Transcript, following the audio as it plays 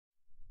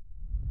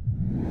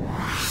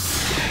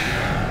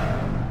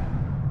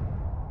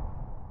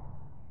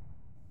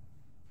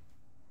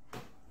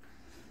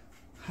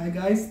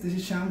guys, this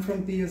is Sham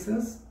from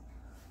PSS.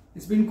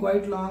 It's been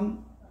quite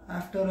long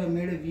after I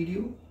made a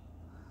video.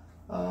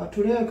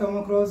 Today I come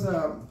across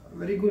a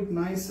very good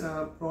nice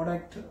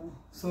product,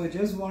 so I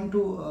just want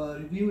to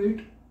review it.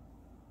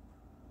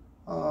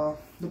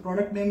 The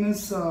product name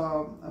is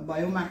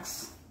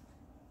Biomax.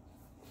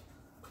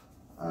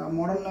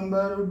 Model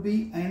number would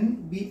be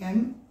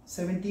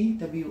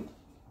BM70W.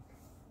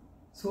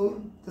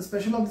 So the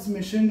special of this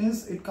machine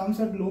is it comes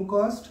at low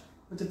cost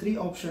with the three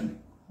options.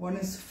 One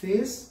is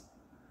face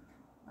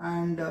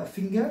and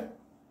finger.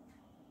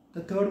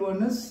 The third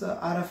one is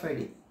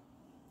Rfid.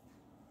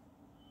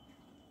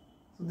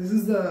 So this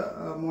is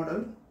the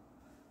model.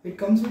 It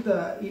comes with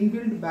a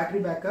inbuilt battery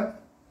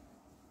backup.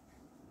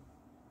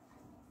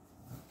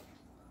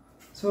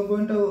 So I'm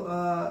going to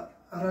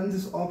run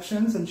these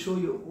options and show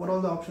you what all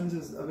the options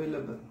is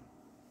available.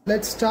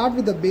 Let's start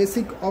with the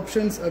basic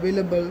options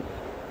available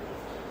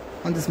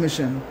on this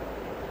machine.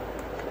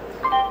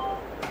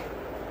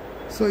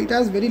 So it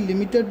has very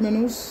limited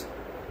menus.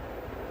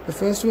 The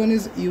first one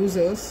is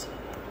users.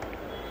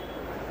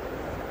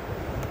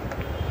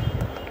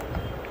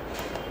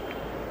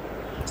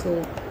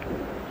 So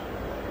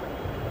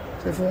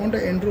if you want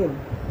to enroll,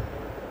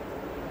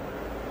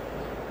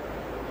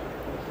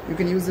 you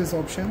can use this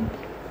option,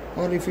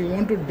 or if you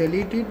want to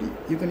delete it,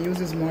 you can use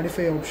this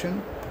modify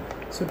option.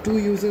 So 2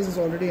 users is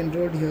already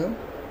enrolled here.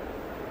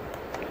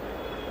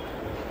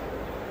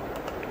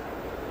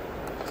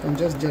 So I'm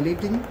just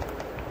deleting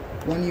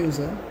 1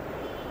 user.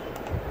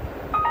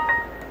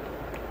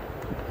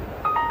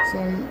 So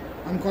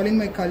I'm calling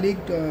my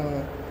colleague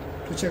to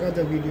check out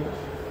the video.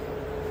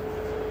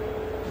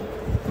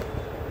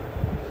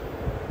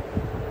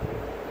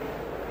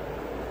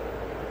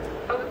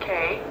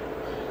 Okay.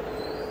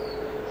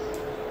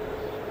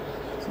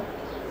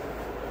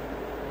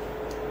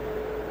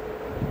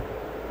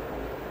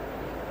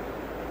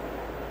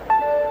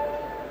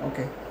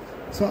 Okay.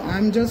 So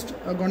I'm just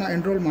gonna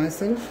enroll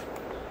myself.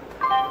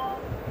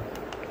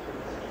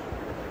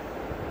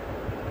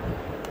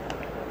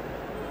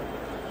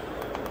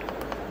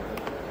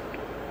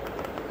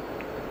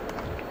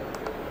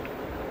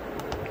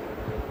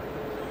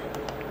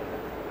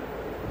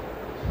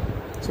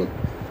 So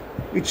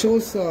it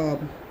shows 4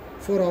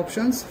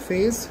 options: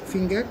 face,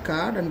 finger,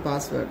 card and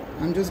password.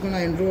 I'm just gonna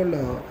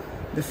enroll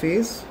the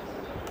face.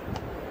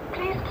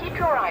 Please keep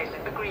your eyes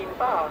at the green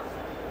bar.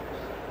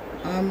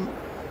 I'm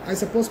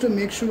supposed to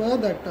make sure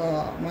that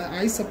my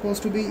eyes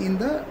supposed to be in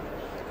the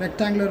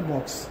rectangular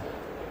box.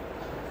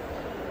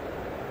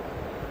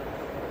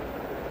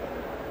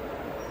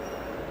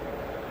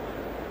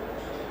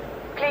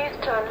 Please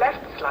turn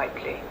left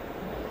slightly.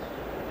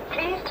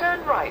 Please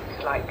turn right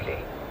slightly.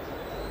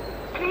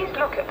 Please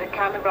look at the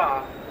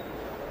camera.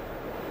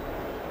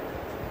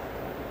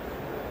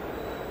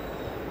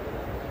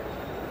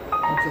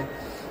 Okay,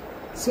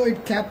 so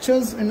it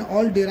captures in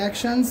all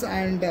directions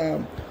and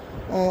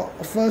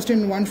first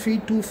in 1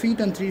 feet, 2 feet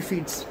and 3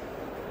 feet.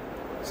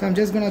 So I'm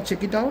just gonna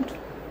check it out.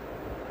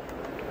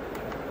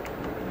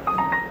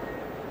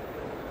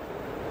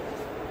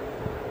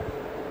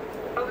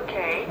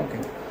 Okay.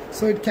 Okay,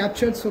 so it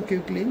captured so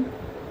quickly.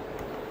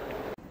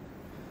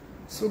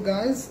 So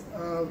guys,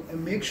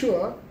 make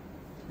sure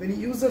when you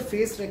use the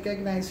face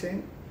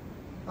recognition,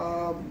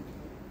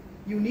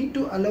 you need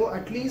to allow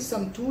at least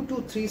some 2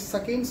 to 3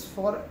 seconds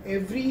for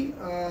every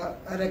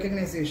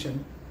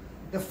recognition.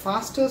 The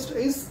fastest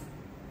is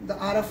the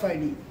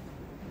RFID,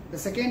 the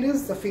second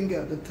is the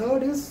finger, the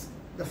third is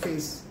the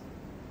face.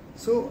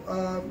 So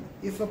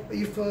if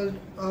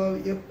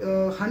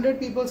 100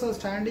 people are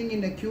standing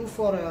in a queue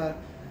for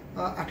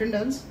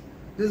attendance,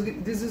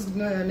 this is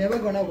never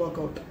gonna work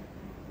out.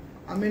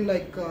 I mean,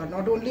 like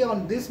not only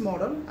on this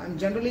model, I'm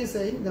generally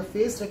saying the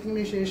face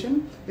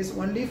recognition is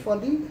only for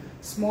the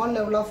small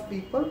level of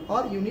people,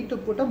 or you need to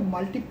put a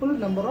multiple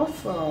number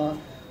of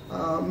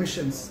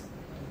missions.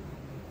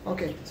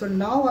 Okay, so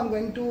now I'm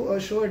going to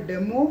show a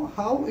demo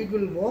how it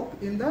will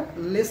work in the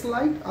less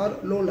light or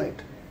low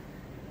light.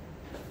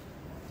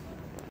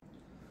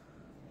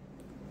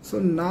 So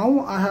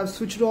now I have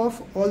switched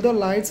off all the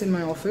lights in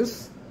my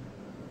office.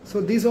 So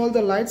these are all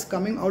the lights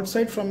coming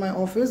outside from my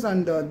office,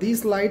 and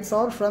these lights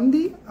are from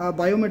the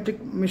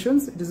biometric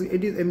missions it is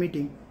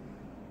emitting.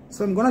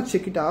 So I'm gonna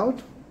check it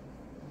out.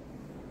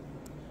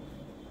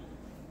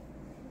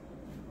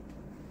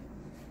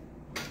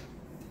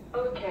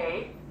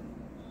 Okay.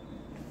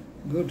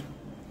 Good.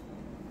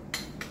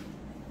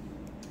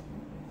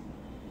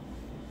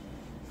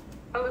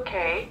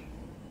 Okay.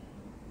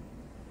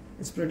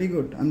 It's pretty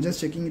good. I'm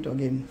just checking it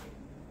again.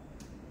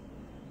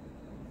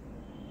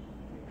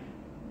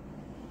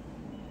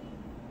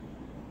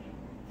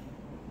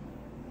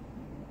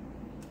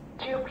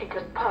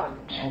 Duplicate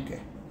punch. Okay.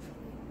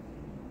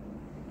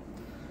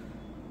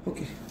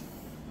 Okay.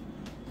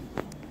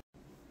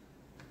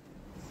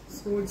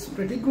 So it's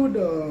pretty good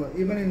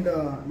even in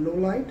the low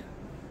light,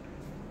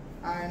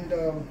 and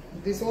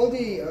this all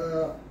the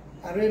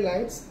array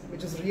lights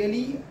which has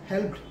really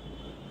helped.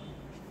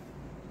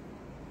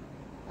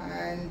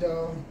 And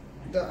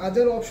the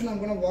other option I'm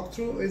going to walk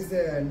through is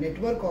the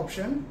network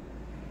option.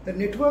 The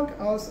network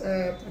has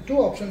two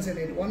options in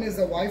it. One is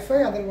the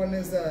Wi-Fi, other one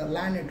is the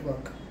LAN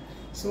network.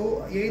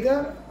 So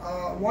either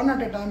one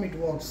at a time it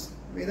works.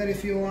 Whether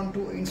if you want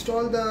to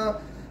install the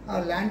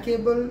LAN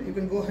cable, you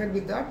can go ahead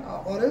with that,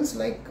 or else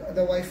like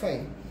the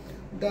Wi-Fi.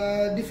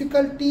 The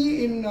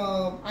difficulty in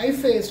I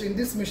faced in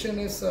this mission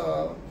is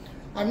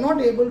I'm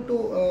not able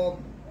to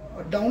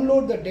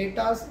download the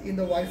data in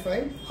the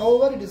Wi-Fi.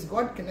 However, it is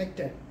got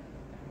connected,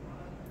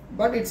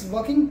 but it's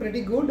working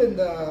pretty good in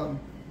the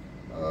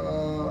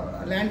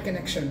LAN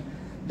connection.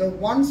 The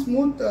one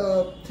smooth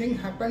thing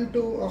happened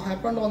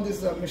on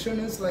this mission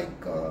is like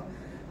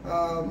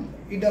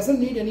it doesn't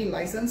need any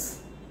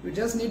license. You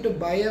just need to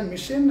buy a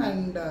mission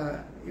and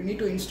you need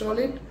to install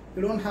it.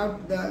 You don't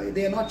have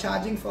they are not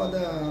charging for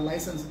the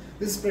license.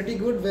 This is pretty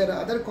good, where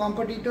other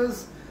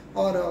competitors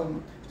are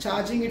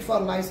charging it for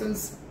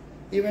license,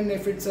 even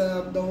if it's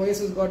the OS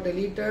has got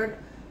deleted,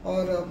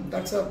 or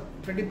that's a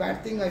pretty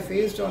bad thing I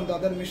faced on the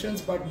other missions.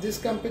 But this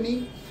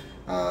company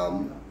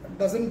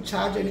doesn't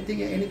charge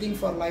anything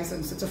for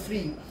license. It's a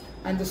free,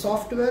 and the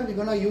software we're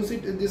gonna use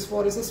it this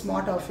for is a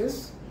smart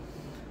office.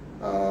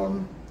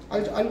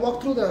 I'll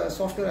walk through the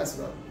software as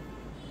well.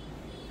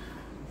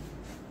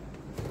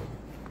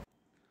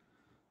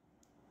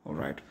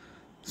 Alright,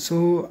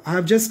 so I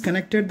have just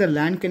connected the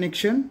LAN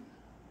connection.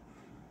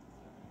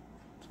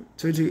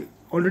 So it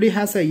already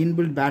has an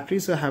inbuilt battery,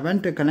 so I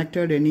haven't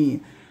connected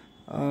any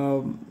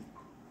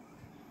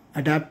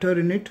adapter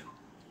in it.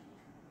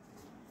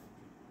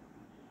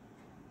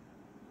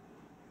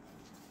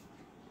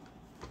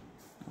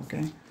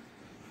 Okay,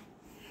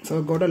 so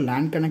I've got a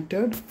LAN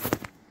connected.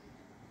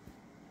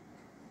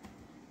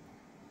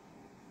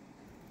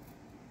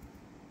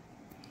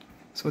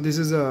 So this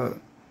is a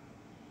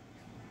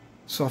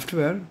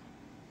software.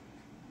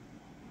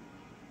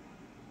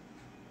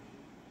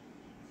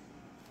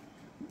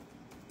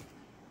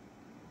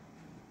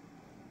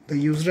 The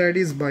user ID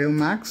is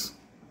Biomax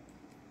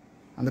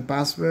and the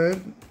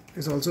password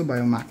is also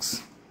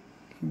Biomax.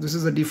 This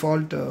is the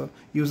default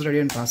user ID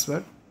and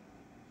password.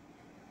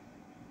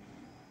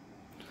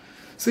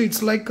 So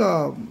it's like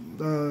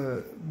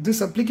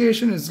this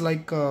application is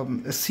like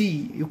a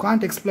C. You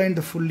can't explain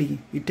the fully.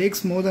 It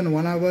takes more than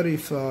 1 hour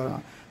if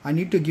I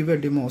need to give a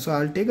demo. So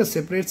I'll take a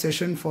separate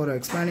session for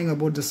explaining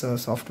about this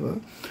software.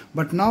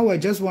 But now I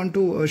just want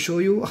to show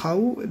you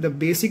how the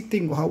basic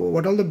thing,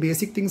 what all the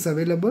basic things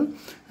available,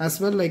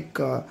 as well like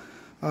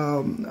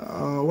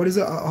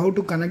how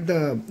to connect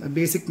the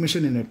basic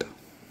mission in it.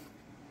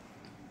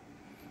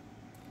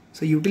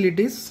 So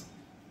utilities,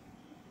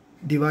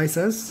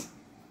 devices.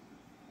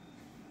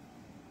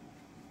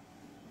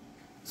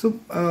 So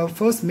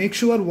first make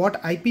sure what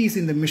IP is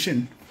in the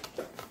mission.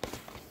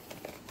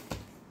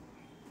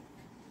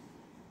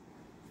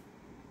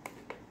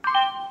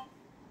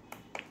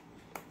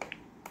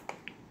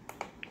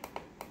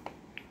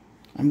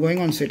 I'm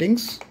going on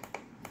settings,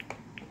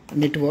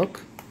 network.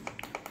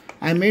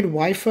 I made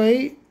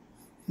Wi-Fi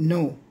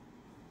no,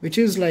 which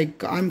is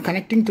like I'm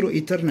connecting through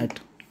Ethernet.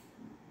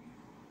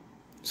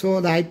 So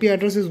the IP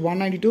address is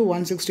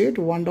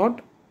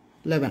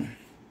 192.168.1.11.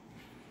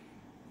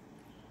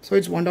 So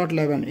it's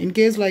 1.11. In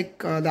case like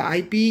the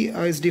IP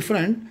is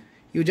different,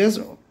 you just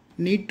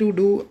need to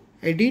do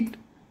edit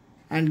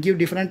and give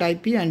different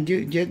IP and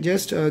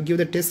just give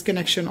the test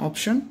connection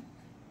option.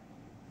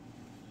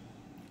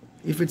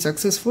 If it's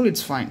successful,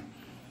 it's fine.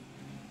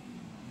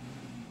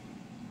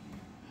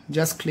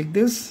 Just click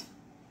this.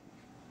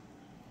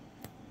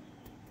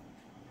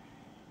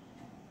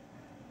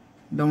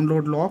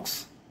 Download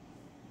logs.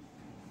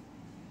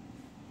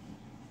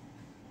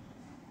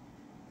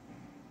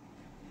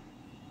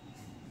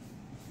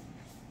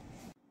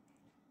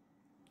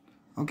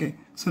 Okay,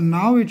 so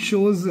now it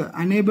shows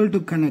unable to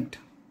connect.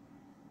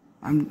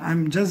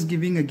 I'm just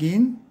giving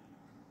again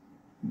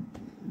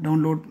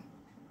download,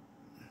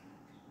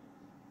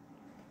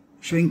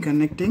 showing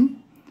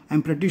connecting.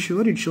 I'm pretty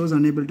sure it shows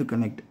unable to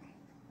connect.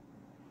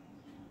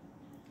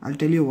 I'll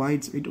tell you why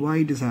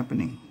it is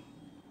happening.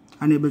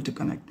 Unable to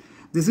connect.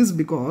 This is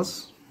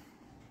because,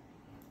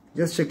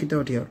 just check it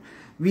out here.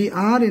 We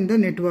are in the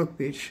network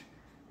page.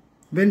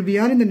 When we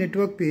are in the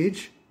network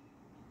page,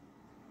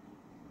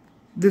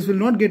 this will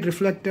not get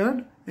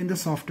reflected in the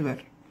software.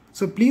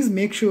 So please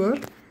make sure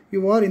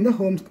you are in the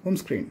home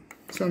screen.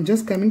 So I'm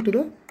just coming to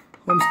the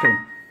home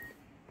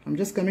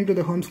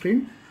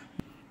screen.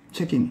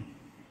 Checking.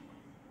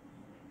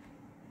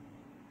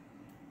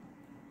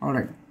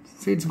 Alright,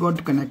 so it's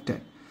got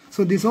connected.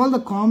 So these are all the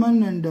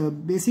common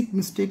and basic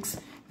mistakes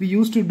we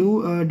used to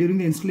do during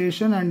the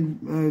installation,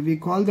 and we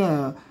call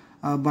the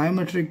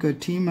biometric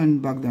team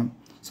and bug them.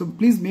 So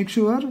please make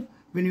sure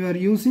when you are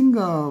using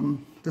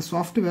the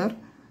software,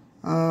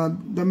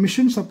 the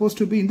mission is supposed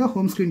to be in the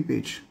home screen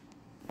page.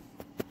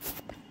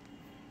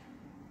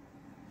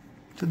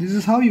 So this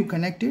is how you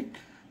connect it.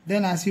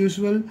 Then as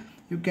usual,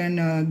 you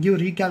can give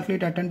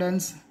recalculate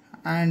attendance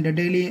and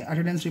daily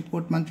attendance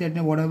report, monthly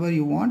attendance, whatever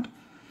you want.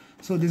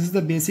 So this is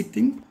the basic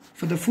thing.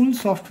 For the full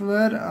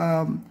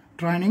software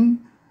training,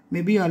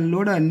 maybe I'll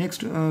load a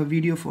next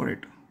video for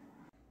it.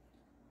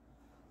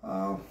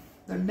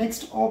 The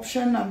next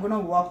option I'm gonna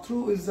walk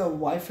through is the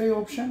Wi-Fi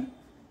option.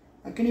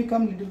 Can you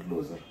come a little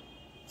closer?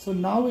 So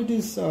now it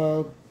is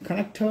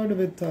connected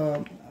with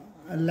a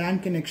LAN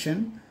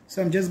connection.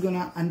 So I'm just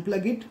gonna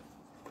unplug it.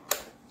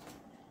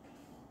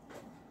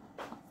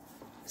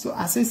 So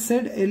as I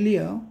said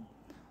earlier,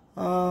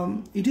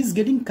 it is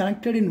getting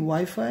connected in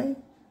Wi-Fi,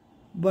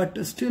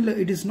 but still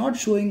it is not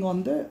showing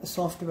on the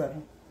software.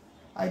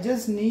 I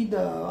just need,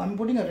 I'm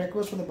putting a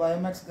request for the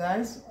Biomax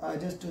guys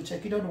just to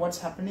check it out what's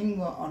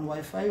happening on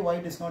Wi-Fi, why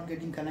it is not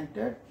getting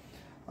connected.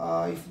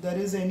 If there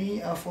is any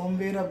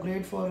firmware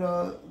upgrade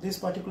for this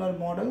particular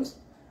models,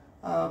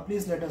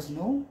 please let us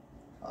know.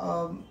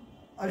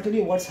 I'll tell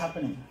you what's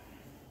happening.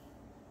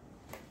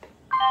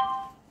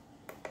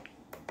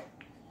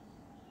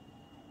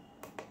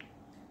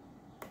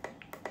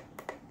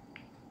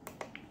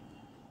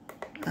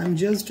 I'm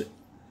just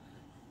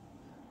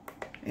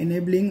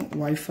enabling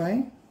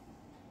Wi-Fi.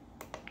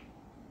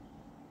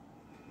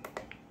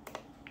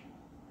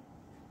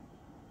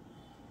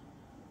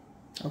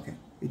 Okay,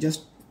 it's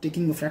just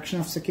taking a fraction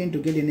of a second to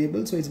get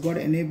enabled. So it's got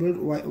enabled,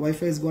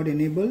 Wi-Fi is got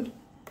enabled.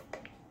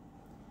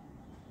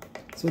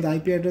 So the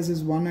IP address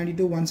is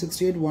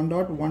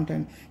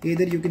 192.168.1.110.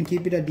 Either you can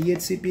keep it at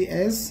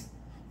DHCP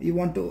you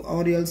want to,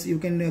 or else you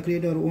can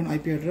create your own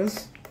IP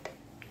address.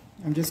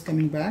 I'm just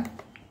coming back.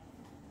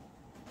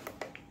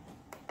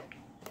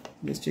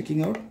 Just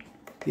checking out.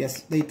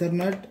 Yes, the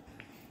Ethernet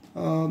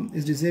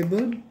is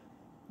disabled.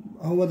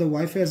 However, the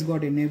Wi-Fi has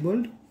got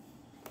enabled.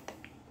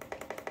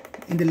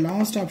 In the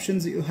last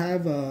options, you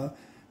have the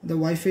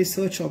Wi-Fi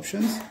search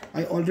options.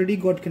 I already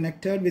got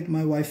connected with my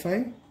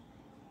Wi-Fi.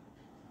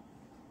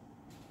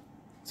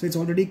 So it's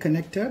already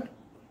connected.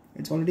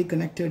 It's already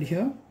connected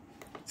here.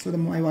 So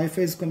my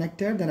Wi-Fi is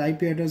connected. That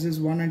IP address is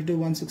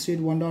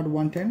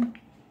 192.168.1.110.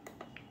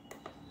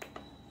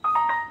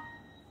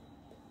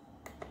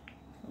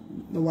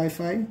 The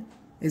Wi-Fi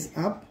is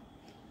up.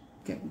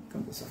 Okay,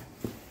 come this side.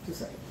 This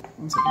side.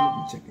 One second, let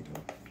me check it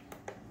out.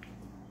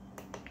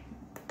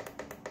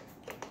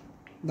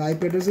 The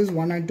IP address is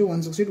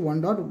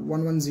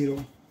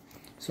 192.168.1.110.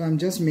 So I'm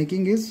just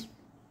making is,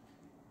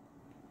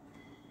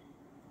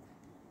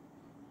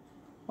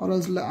 or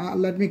else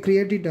let me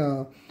create it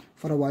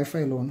for a Wi-Fi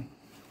alone.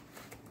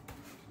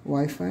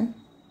 Wi-Fi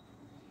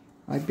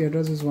IP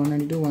address is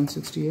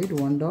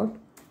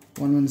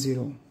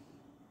 192.168.1.110.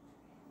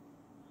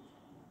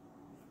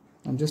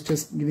 I'm just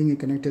giving a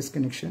test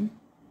connection.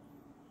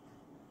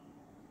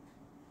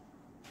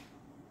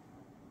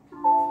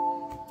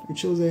 It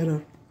shows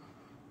error.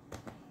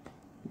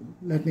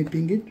 Let me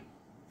ping it.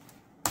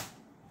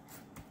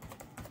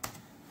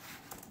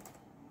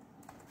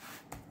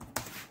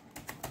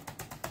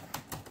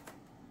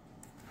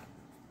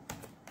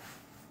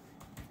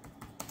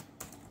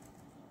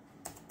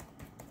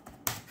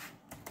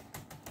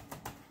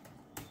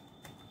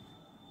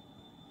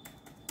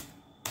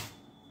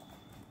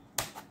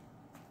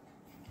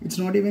 It's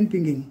not even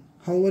pinging.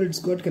 However, it's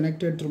got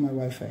connected through my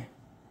Wi-Fi.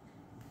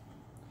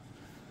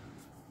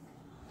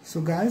 So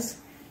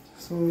guys,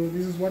 so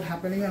this is what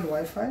happening on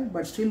Wi-Fi,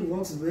 but still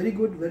works very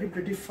good, very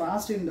pretty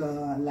fast in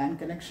the LAN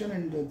connection,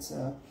 and it's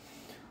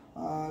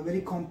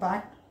very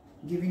compact,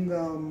 giving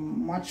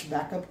much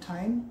backup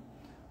time,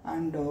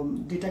 and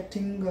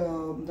detecting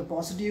the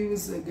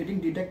positives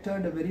getting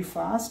detected very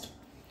fast,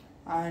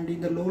 and in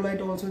the low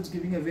light also it's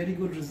giving a very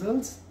good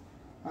results,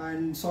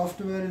 and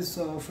software is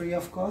free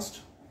of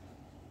cost.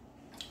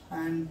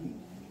 And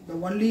the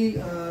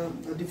only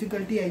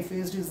difficulty I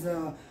faced is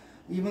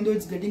even though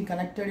it's getting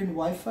connected in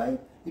Wi-Fi,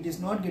 it is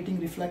not getting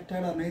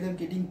reflected or neither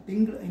getting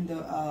pinged in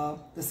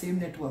the same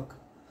network.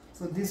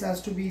 So this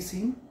has to be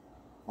seen.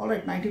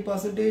 Alright,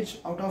 90%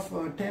 out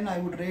of 10 I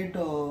would rate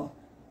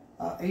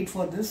 8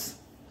 for this,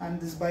 and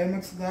this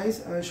Biomax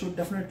guys should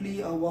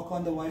definitely work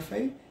on the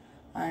Wi-Fi,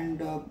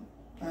 and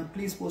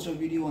please post a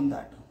video on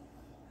that.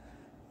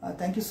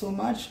 Thank you so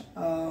much.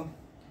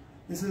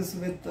 This is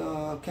with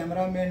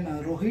cameraman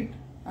Rohit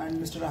and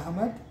Mr.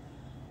 Ahmed.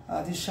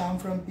 This is Sham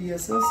from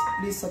PSS.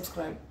 Please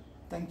subscribe.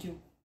 Thank you.